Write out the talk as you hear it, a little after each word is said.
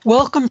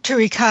Welcome to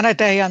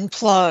Econoday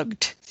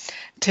Unplugged.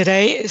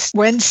 Today is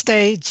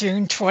Wednesday,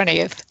 June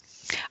 20th.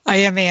 I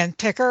am Ann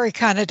Picker,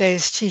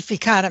 Econoday's chief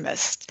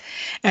economist.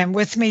 And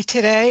with me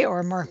today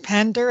are Mark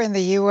Pender in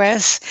the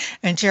U.S.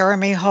 and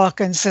Jeremy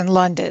Hawkins in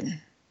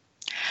London.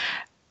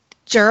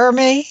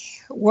 Jeremy,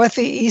 what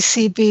the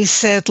ECB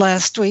said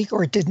last week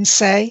or didn't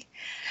say,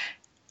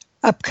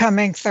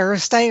 upcoming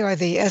Thursday are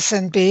the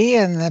SNB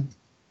and the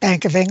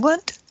Bank of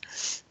England?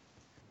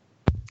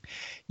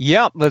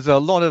 Yeah, there's a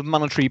lot of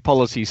monetary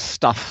policy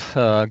stuff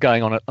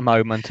going on at the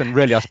moment. And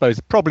really, I suppose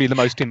probably the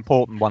most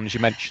important one, as you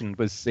mentioned,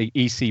 was the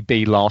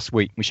ECB last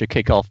week. We should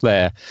kick off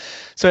there.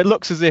 So it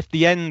looks as if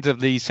the end of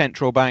the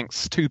central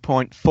bank's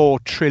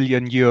 €2.4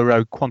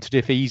 trillion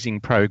quantitative easing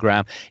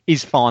programme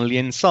is finally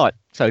in sight.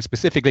 So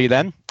specifically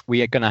then,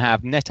 we are going to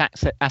have net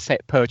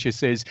asset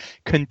purchases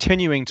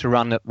continuing to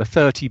run at the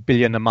 30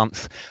 billion a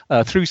month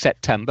through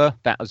September.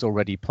 That was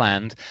already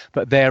planned.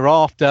 But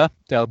thereafter,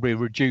 they'll be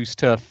reduced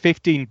to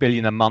 15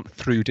 billion a month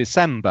through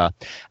December.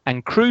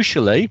 And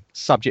crucially,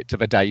 subject to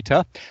the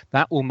data,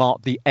 that will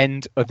mark the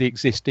end of the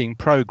existing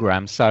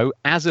programme. So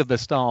as of the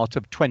start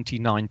of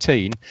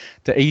 2019,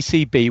 the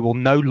ECB will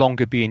no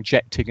longer be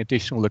injecting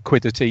additional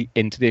liquidity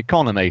into the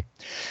economy.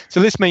 So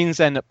this means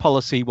then that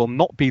policy will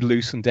not be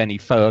loosened any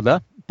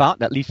further.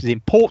 But at least as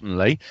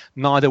importantly,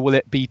 neither will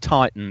it be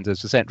tightened,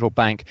 as the central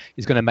bank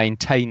is going to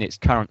maintain its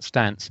current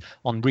stance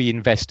on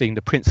reinvesting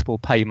the principal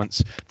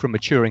payments from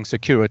maturing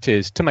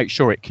securities to make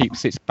sure it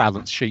keeps its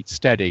balance sheet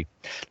steady.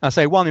 I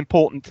say one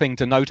important thing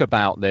to note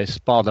about this,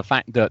 bar the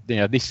fact that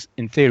this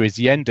in theory is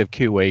the end of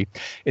QE,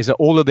 is that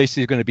all of this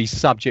is going to be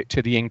subject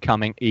to the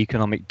incoming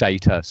economic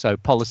data. So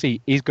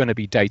policy is going to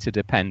be data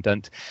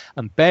dependent,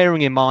 and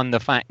bearing in mind the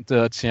fact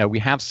that we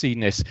have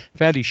seen this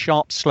fairly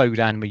sharp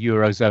slowdown in the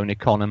Eurozone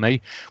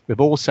economy. We're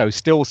also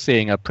still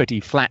seeing a pretty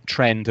flat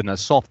trend and a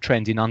soft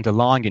trend in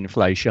underlying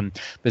inflation.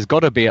 There's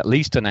got to be at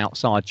least an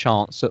outside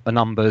chance that the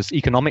numbers,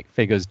 economic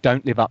figures,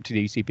 don't live up to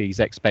the ECB's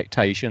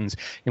expectations,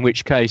 in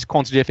which case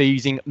quantitative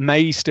easing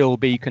may still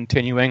be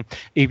continuing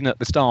even at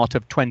the start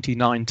of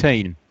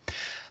 2019.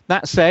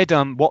 That said,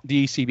 what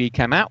the ECB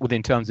came out with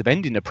in terms of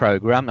ending the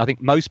programme, I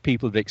think most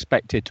people had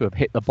expected to have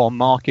hit the bond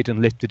market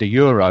and lifted a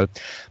euro.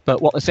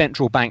 But what the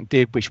central bank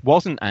did, which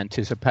wasn't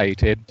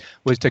anticipated,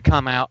 was to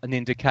come out and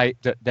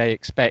indicate that they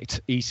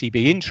expect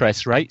ECB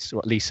interest rates, or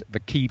at least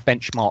the key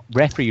benchmark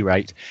referee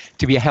rate,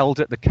 to be held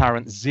at the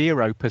current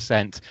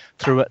 0%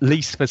 through at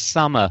least the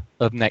summer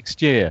of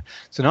next year.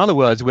 So in other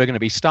words, we're going to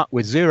be stuck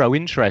with zero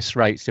interest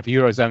rates if the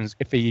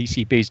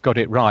ECB's got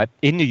it right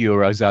in the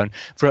Eurozone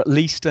for at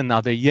least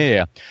another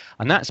year.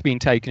 And that's been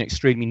taken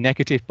extremely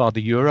negative by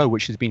the euro,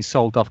 which has been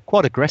sold off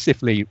quite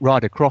aggressively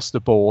right across the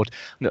board.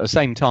 And at the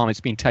same time,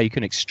 it's been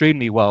taken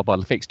extremely well by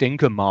the fixed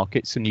income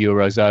markets in the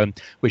Eurozone,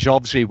 which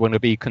obviously want to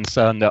be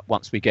concerned that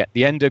once we get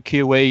the end of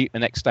QE, the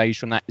next stage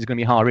from that is going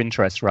to be higher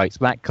interest rates.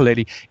 That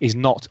clearly is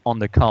not on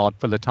the card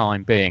for the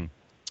time being.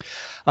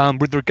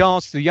 With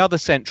regards to the other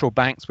central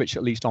banks, which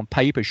at least on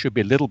paper should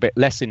be a little bit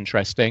less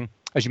interesting,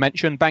 as you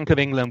mentioned, Bank of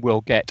England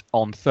will get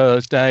on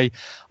Thursday.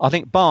 I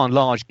think by and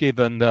large,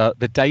 given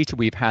the data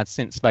we've had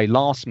since they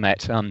last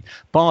met,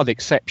 bar the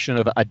exception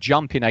of a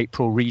jump in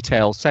April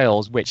retail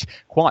sales, which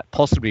quite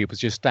possibly was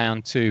just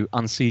down to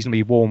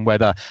unseasonably warm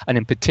weather and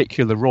in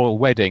particular the royal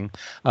wedding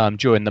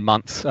during the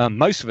month,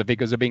 most of the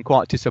figures have been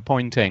quite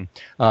disappointing.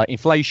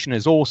 Inflation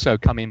has also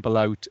come in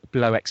below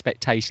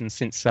expectations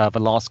since the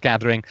last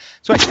gathering.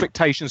 So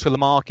expectations for the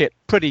market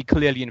pretty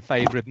clearly in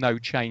favour of no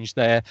change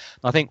there.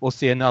 I think we'll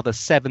see another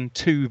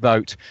 7-2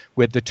 vote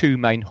with the two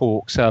main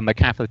hawks,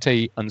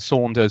 McCafferty and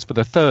Saunders, for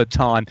the third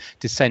time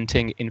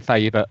dissenting in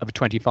favour of a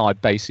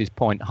 25 basis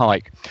point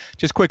hike.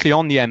 Just quickly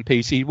on the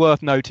MPC,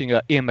 worth noting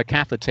Ian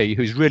McCafferty,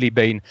 who's really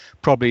been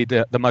probably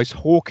the most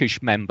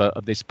hawkish member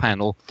of this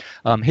panel,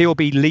 he'll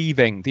be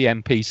leaving the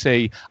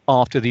MPC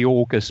after the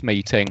August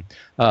meeting.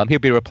 He'll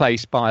be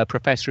replaced by a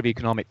Professor of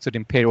Economics at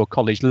Imperial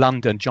College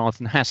London,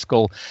 Jonathan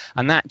Haskell,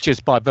 and that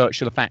just by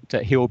virtue of the fact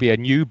that he'll be a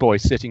new boy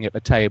sitting at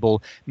the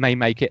table may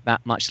make it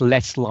that much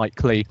less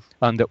likely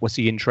that we'll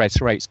see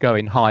interest rates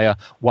going higher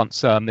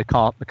once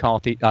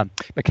McCafferty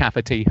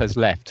has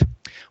left.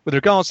 With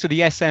regards to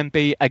the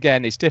SNB,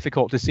 again, it's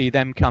difficult to see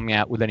them coming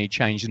out with any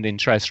change in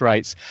interest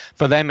rates.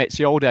 For them, it's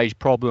the old age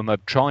problem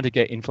of trying to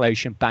get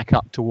inflation back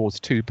up towards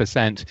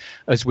 2%.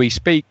 As we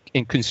speak,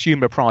 in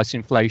consumer price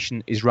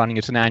inflation is running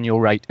at an annual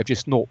rate of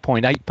just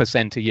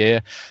 0.8% a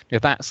year.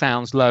 If that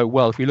sounds low,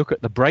 well, if you look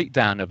at the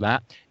breakdown of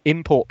that,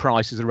 import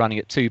prices are running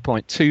at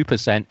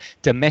 2.2%.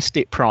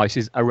 Domestic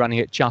prices are running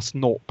at just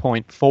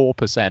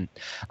 0.4%.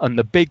 And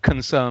the big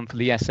concern for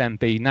the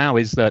SNB now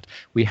is that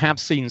we have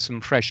seen some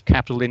fresh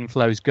capital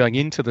inflows going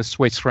into the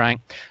Swiss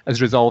franc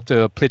as a result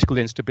of political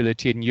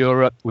instability in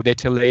Europe with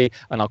Italy.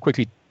 And I'll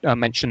quickly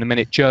mention in a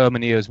minute,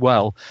 Germany as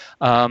well.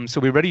 So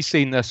we've already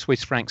seen the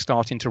Swiss franc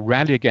starting to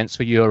rally against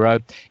the euro,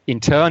 in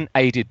turn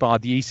aided by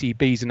the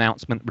ECB's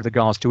announcement with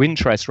regards to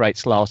interest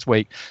rates last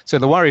week. So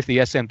the worry for the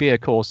SNB,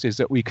 of course, is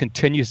that we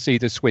continue to see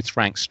the Swiss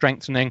franc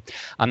strengthening,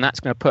 and that's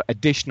going to put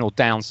additional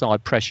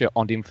downside pressure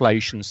on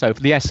inflation. So for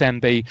the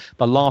SNB,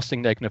 the last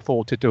thing they can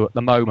afford to do at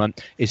the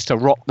moment is to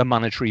rock the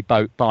monetary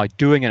boat by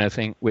doing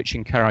anything which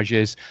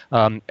encourages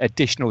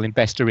additional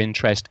investor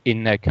interest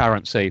in their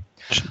currency.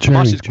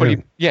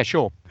 Jeremy, yeah,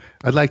 sure.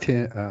 I'd like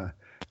to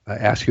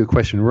ask you a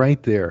question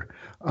right there.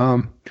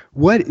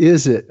 What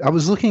is it? I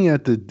was looking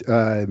at the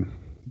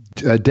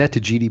debt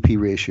to GDP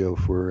ratio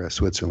for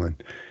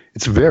Switzerland.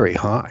 It's very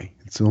high.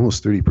 It's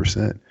almost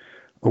 30%.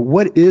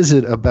 What is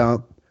it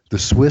about the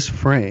Swiss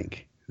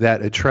franc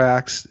that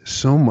attracts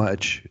so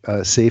much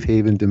safe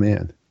haven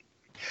demand?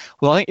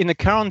 Well, I think in the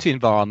current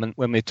environment,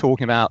 when we're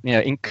talking about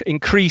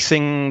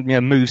increasing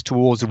moves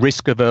towards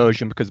risk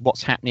aversion because of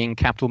what's happening in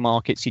capital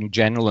markets in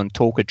general and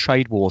talk of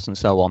trade wars and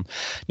so on,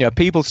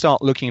 people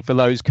start looking for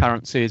those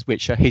currencies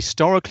which are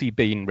historically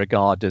been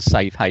regarded as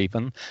safe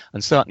haven,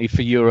 and certainly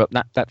for Europe,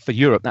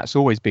 that's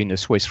always been the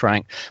Swiss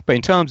franc. But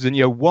in terms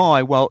of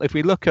why, well, if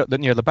we look at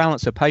the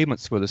balance of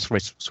payments for the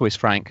Swiss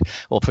franc,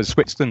 or for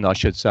Switzerland, I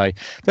should say,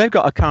 they've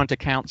got a current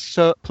account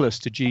surplus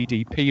to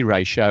GDP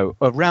ratio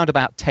of around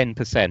about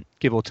 10%.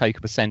 Give or take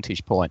a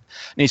percentage point.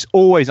 And it's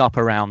always up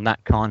around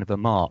that kind of a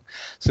mark.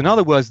 So in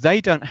other words, they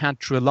don't have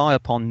to rely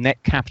upon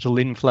net capital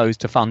inflows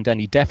to fund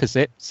any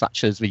deficit,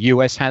 such as the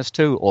US has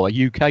to, or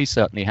UK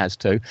certainly has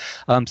to,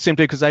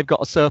 simply because they've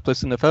got a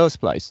surplus in the first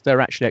place. They're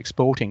actually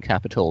exporting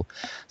capital.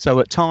 So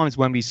at times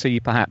when we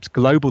see perhaps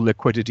global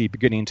liquidity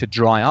beginning to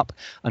dry up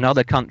and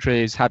other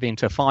countries having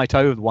to fight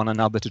over one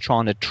another to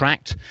try and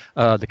attract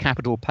the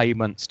capital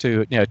payments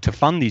to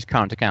fund these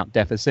current account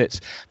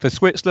deficits, for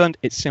Switzerland,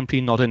 it's simply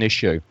not an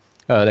issue.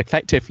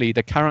 Effectively,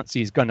 the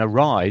currency is going to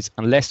rise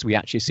unless we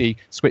actually see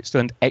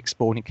Switzerland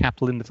exporting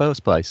capital in the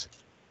first place.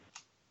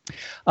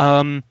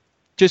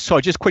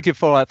 Just quickly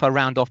before I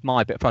round off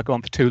my bit, if I go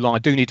on for too long, I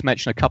do need to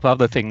mention a couple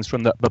other things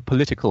from the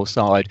political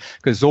side,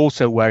 because it's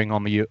also wearing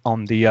on the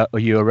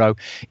euro.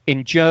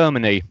 In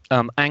Germany,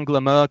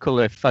 Angela Merkel,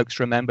 if folks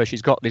remember,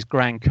 she's got this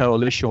grand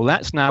coalition. Well,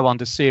 that's now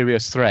under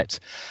serious threat.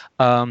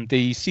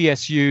 The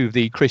CSU,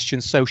 the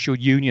Christian Social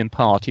Union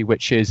Party,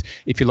 which is,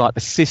 if you like, the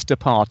sister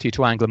party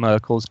to Angela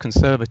Merkel's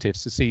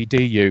Conservatives, the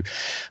CDU,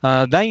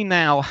 they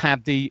now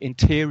have the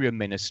Interior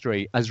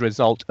Ministry as a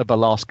result of the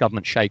last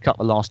government shake-up,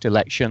 the last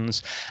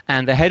elections.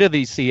 And the head of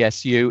the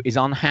CSU is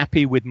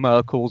unhappy with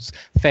Merkel's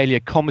fairly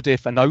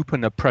accommodative and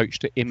open approach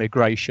to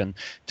immigration,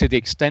 to the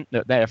extent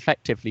that they're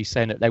effectively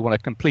saying that they want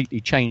to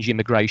completely change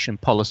immigration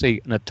policy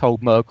and have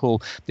told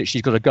Merkel that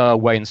she's got to go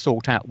away and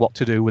sort out what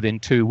to do within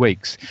 2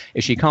 weeks.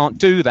 If she can't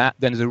do that,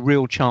 then there's a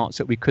real chance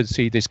that we could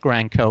see this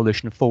grand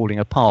coalition falling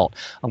apart.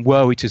 And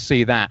were we to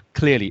see that,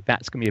 clearly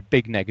that's going to be a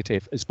big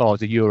negative as far as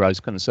the euro is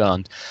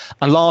concerned.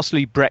 And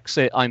lastly,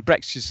 Brexit.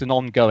 Brexit is an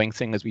ongoing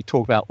thing, as we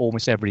talk about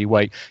almost every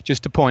week.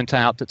 Just to point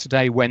out that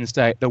today,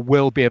 Wednesday, there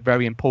will be a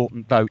very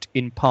important vote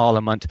in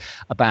Parliament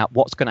about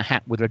what's going to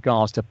happen with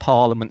regards to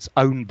Parliament's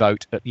own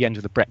vote at the end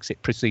of the Brexit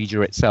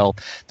procedure itself.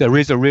 There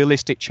is a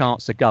realistic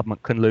chance the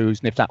government can lose,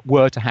 and if that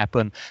were to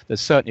happen,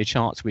 there's certainly a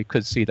chance we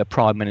could see the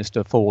Prime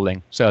Minister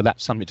falling. So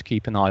that's something to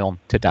keep an eye on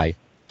today.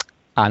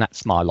 And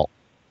that's my lot.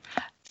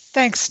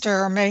 Thanks,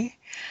 Jeremy.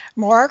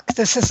 Mark,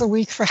 this is a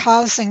week for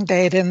housing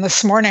data, and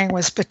this morning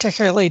was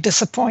particularly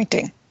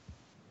disappointing.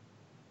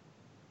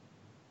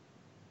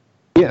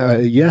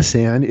 Yes,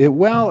 Anne.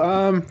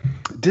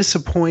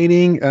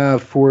 Disappointing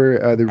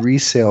for the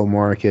resale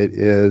market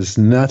is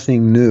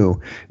nothing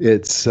new.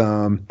 It's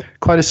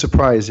quite a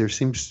surprise. There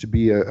seems to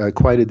be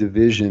quite a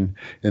division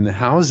in the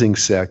housing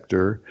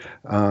sector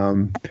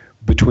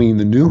between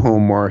the new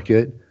home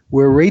market,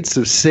 where rates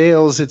of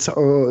sales, it's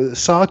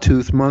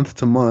sawtooth month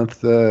to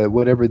month,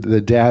 whatever the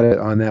data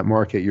on that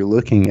market you're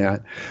looking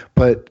at.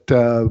 But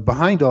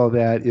behind all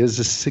that is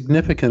a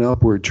significant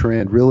upward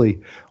trend, really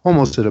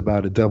almost at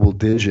about a double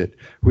digit,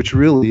 which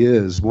really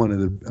is one of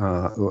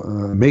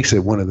the makes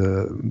it one of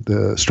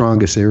the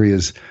strongest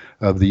areas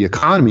of the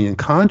economy. In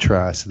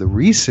contrast, the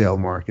resale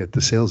market,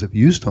 the sales of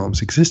used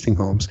homes, existing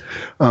homes,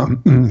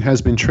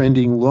 has been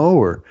trending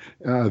lower,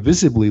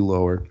 visibly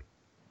lower.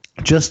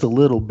 Just a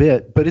little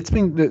bit, but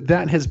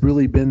that has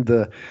really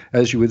been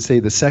as you would say,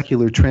 the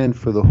secular trend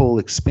for the whole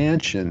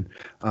expansion.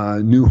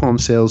 New home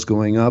sales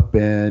going up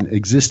and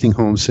existing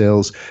home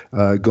sales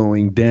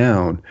going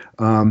down.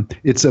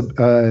 It's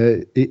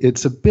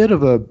a bit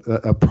of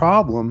a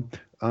problem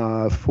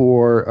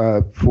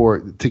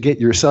to get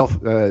yourself.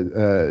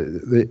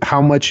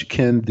 How much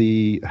can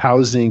the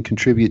housing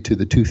contribute to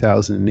the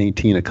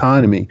 2018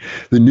 economy?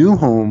 The new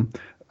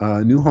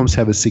homes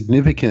have a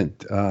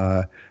significant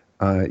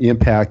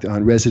impact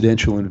on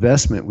residential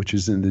investment, which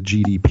is in the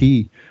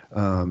GDP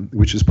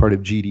which is part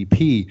of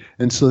GDP.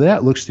 And so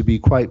that looks to be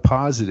quite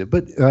positive.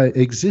 But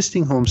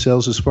existing home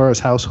sales, as far as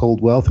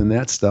household wealth and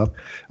that stuff,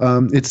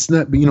 it's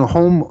not,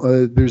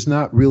 there's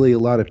not really a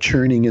lot of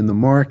churning in the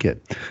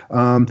market.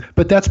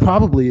 But that's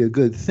probably a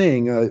good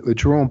thing.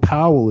 Jerome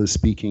Powell is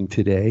speaking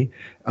today,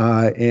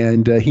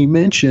 and he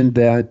mentioned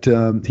that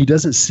he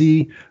doesn't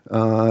see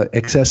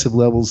excessive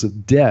levels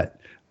of debt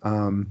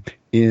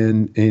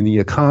in the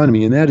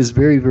economy, and that is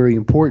very, very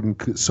important,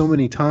 because so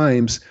many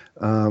times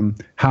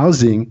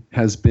housing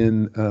has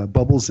been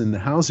bubbles in the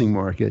housing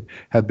market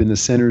have been the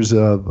centers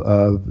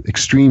of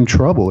extreme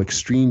trouble,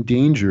 extreme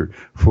danger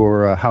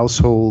for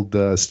household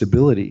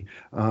stability.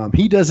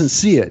 He doesn't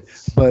see it,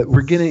 but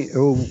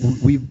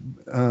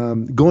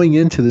going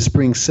into the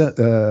spring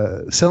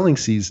selling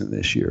season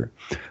this year.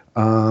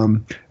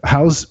 Home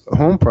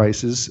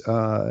prices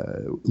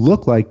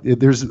look like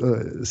there's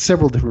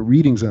several different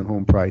readings on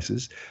home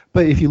prices,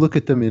 but if you look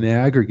at them in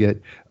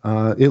aggregate,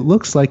 it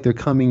looks like they're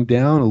coming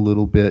down a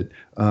little bit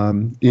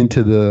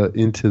into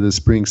the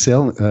spring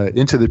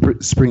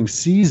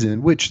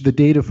season, which the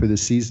data for the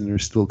season are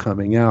still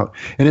coming out,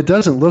 and it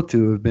doesn't look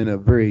to have been a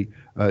very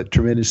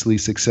tremendously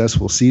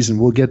successful season.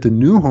 We'll get the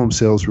new home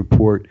sales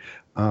report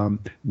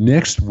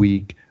next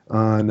week.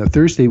 On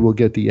Thursday, we'll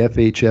get the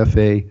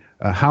FHFA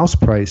house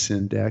price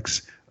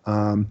index,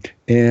 and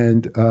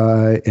then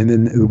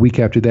the week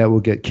after that, we'll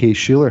get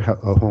Case-Shiller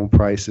home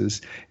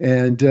prices.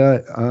 And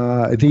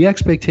the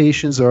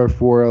expectations are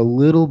for a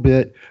little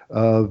bit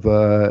of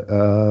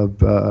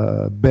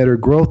better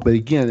growth, but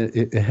again,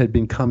 it had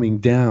been coming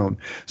down.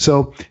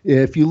 So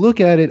if you look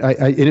at it,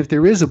 and if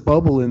there is a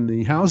bubble in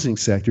the housing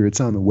sector,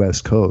 it's on the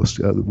West Coast,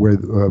 where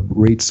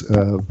rates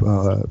of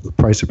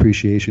price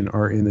appreciation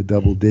are in the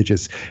double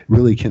digits.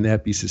 Really, can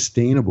that be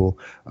sustainable?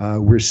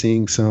 We're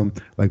seeing some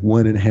like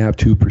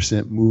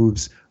 1.5–2%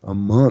 moves a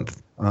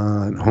month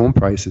on home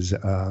prices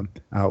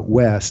out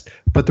west,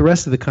 but the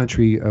rest of the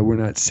country, we're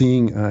not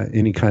seeing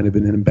any kind of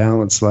an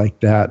imbalance like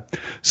that.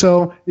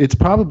 So it's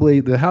probably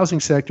the housing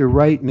sector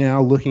right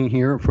now, looking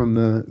here from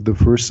the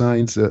first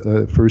signs,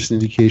 first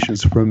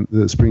indications from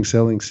the spring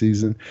selling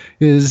season,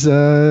 is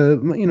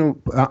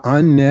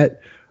on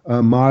net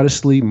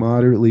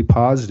moderately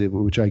positive,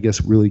 which I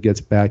guess really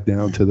gets back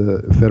down to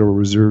the Federal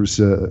Reserve's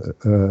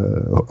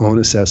own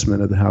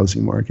assessment of the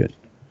housing market.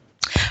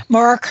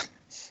 Mark,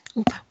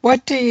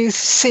 what do you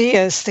see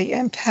as the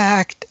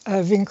impact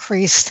of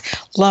increased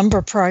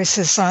lumber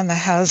prices on the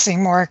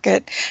housing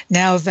market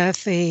now that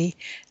the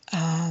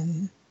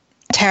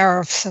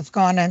tariffs have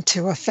gone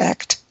into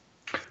effect?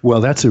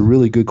 Well, that's a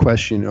really good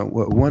question.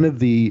 One of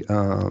the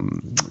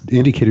home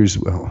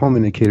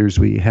indicators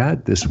we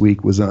had this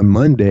week was on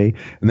Monday,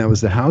 and that was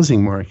the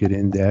housing market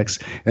index,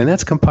 and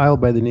that's compiled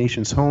by the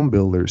nation's home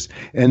builders,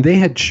 and they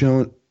had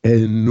shown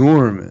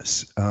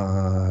enormous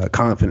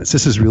confidence.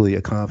 This is really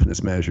a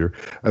confidence measure.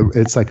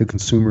 It's like a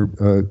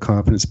consumer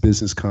confidence,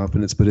 business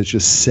confidence, but it's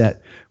just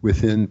set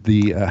within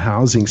the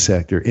housing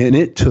sector, and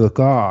it took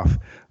off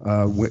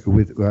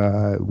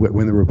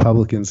when the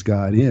Republicans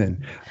got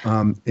in,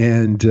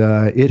 and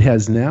it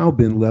has now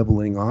been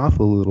leveling off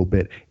a little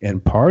bit.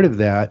 And part of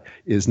that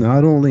is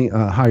not only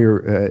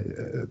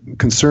higher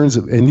concerns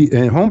of,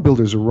 and home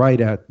builders are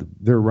right at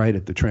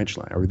the trench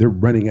line, or they're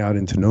running out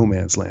into no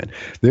man's land.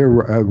 They're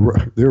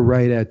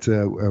right at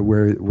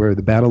where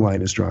the battle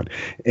line is drawn,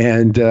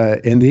 and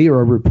they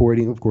are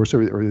reporting, of course,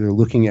 or they're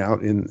looking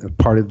out. And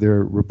part of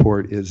their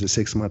report is a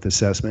 6-month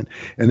assessment,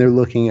 and they're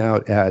looking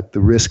out at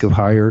the risk of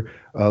higher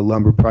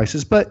lumber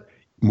prices, but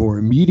more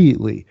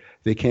immediately,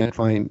 they can't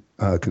find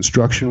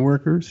construction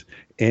workers.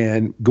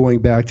 And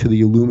going back to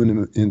the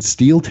aluminum and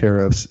steel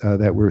tariffs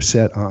that were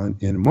set on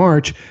in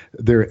March,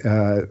 the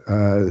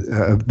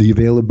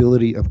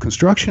availability of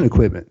construction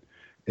equipment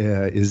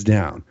is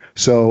down.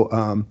 So,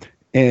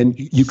 and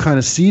you kind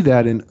of see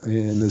that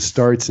in the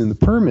starts and the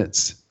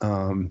permits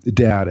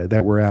data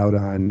that were out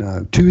on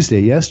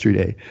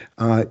yesterday.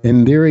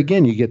 And there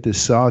again, you get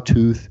this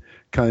sawtooth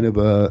kind of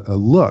a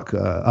look,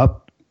 up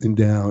and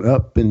down,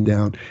 up and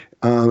down.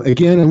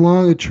 Again,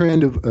 along a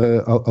trend of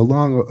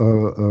along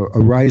a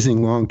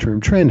rising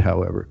long-term trend,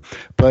 however.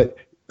 But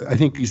I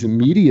think these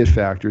immediate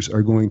factors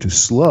are going to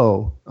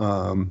slow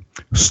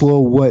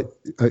what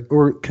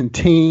or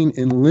contain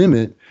and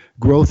limit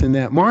growth in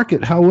that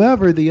market.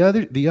 However, the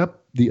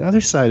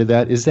other side of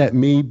that is that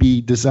may be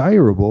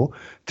desirable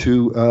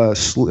to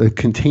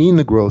contain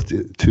the growth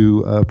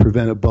to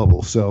prevent a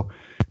bubble. So,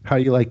 how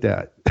do you like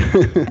that?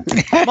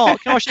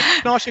 Mark, can I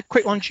ask you a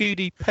quick one?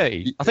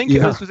 GDP. I think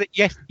was it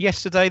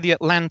yesterday? The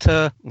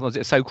Atlanta,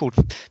 so-called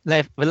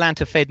the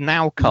Atlanta Fed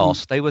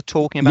nowcast. They were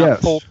talking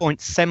about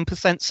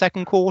 4.7%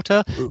 second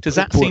quarter. Does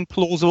that seem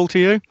plausible to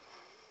you?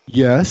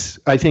 Yes,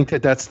 I think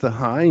that's the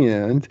high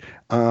end.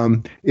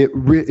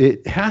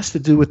 It has to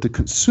do with the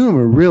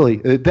consumer, really.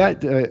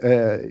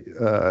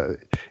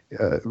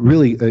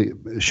 Really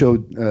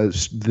showed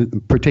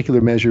the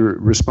particular measure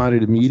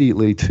responded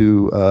immediately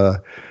to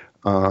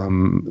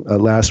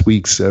last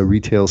week's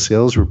retail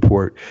sales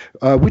report,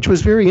 which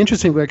was very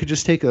interesting. But I could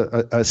just take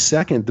a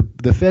second.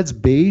 The Fed's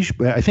beige,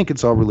 I think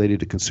it's all related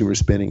to consumer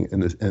spending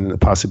and the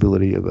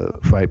possibility of a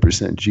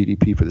 5%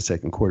 GDP for the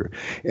second quarter.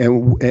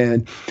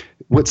 And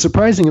what's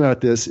surprising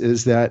about this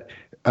is that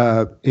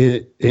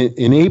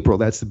in April,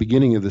 that's the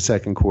beginning of the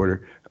second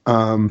quarter,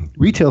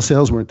 retail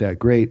sales weren't that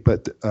great,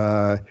 but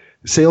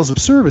sales of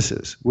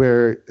services,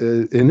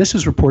 and this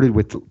is reported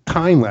with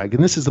time lag,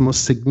 and this is the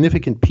most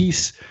significant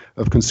piece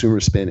of consumer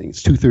spending.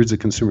 It's 2/3 of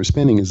consumer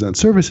spending is on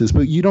services,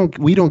 but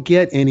we don't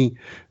get any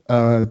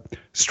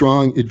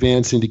strong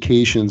advance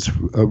indications,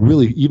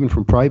 really, even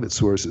from private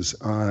sources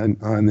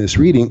on this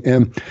reading,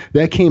 and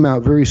that came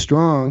out very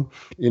strong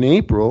in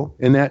April,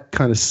 and that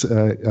kind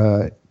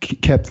of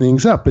kept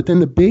things up. But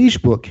then the Beige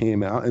Book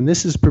came out, and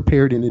this is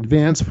prepared in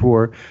advance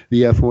for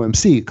the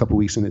FOMC, a couple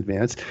weeks in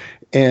advance.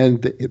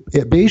 And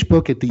the Beige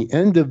Book at the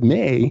end of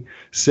May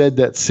said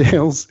that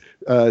sales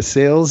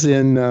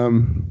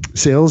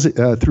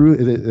through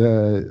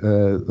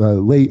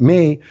late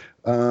May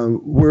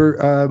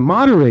were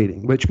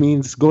moderating, which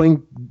means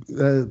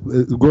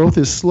growth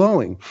is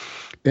slowing.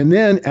 And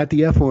then at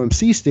the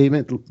FOMC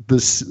statement,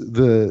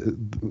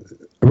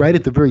 right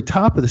at the very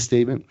top of the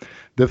statement,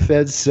 the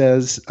Fed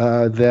says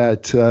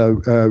that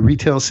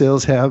retail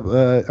sales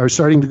are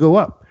starting to go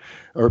up,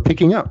 or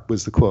picking up,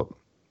 was the quote.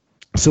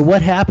 So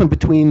what happened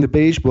between the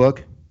Beige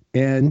Book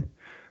and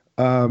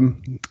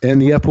the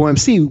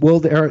FOMC? Well,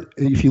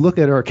 if you look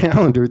at our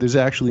calendar, there's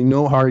actually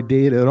no hard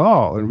data at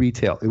all in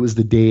retail. It was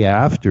the day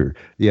after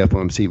the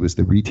FOMC was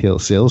the retail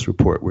sales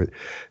report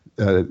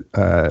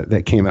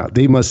that came out.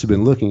 They must have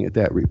been looking at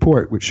that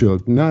report, which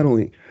showed not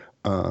only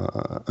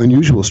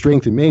unusual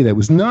strength in May that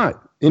was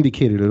not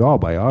indicated at all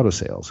by auto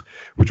sales,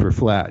 which were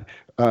flat.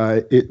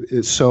 And it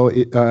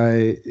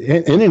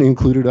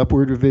included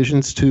upward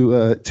revisions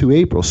to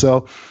April.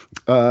 So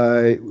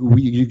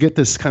you get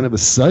this kind of a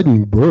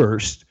sudden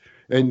burst.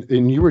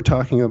 And you were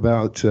talking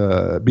about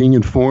being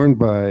informed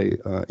by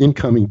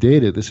incoming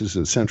data. This is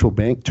a central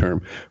bank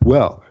term.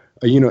 Well,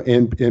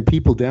 and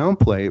people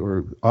downplay,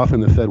 or often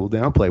the Fed will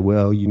downplay,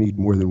 well, you need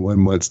more than 1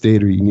 month's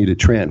data, or you need a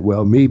trend.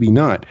 Well, maybe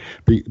not,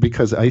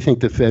 because I think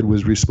the Fed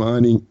was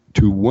responding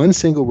to one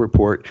single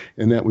report,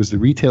 and that was the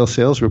retail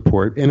sales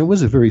report, and it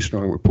was a very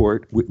strong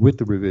report with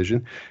the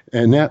revision,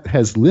 and that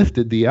has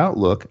lifted the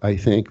outlook, I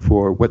think,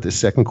 for what the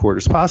second quarter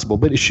is possible.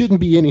 But it shouldn't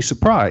be any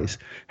surprise,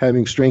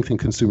 having strength in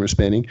consumer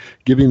spending,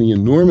 given the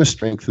enormous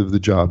strength of the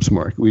jobs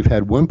market. We've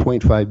had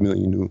 1.5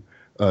 million new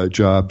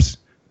jobs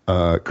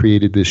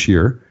created this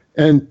year.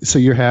 And so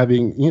you're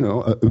having,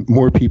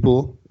 more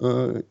people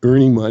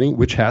earning money,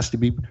 which has to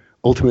be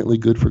ultimately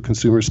good for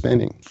consumer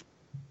spending.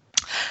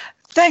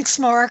 Thanks,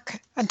 Mark.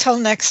 Until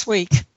next week.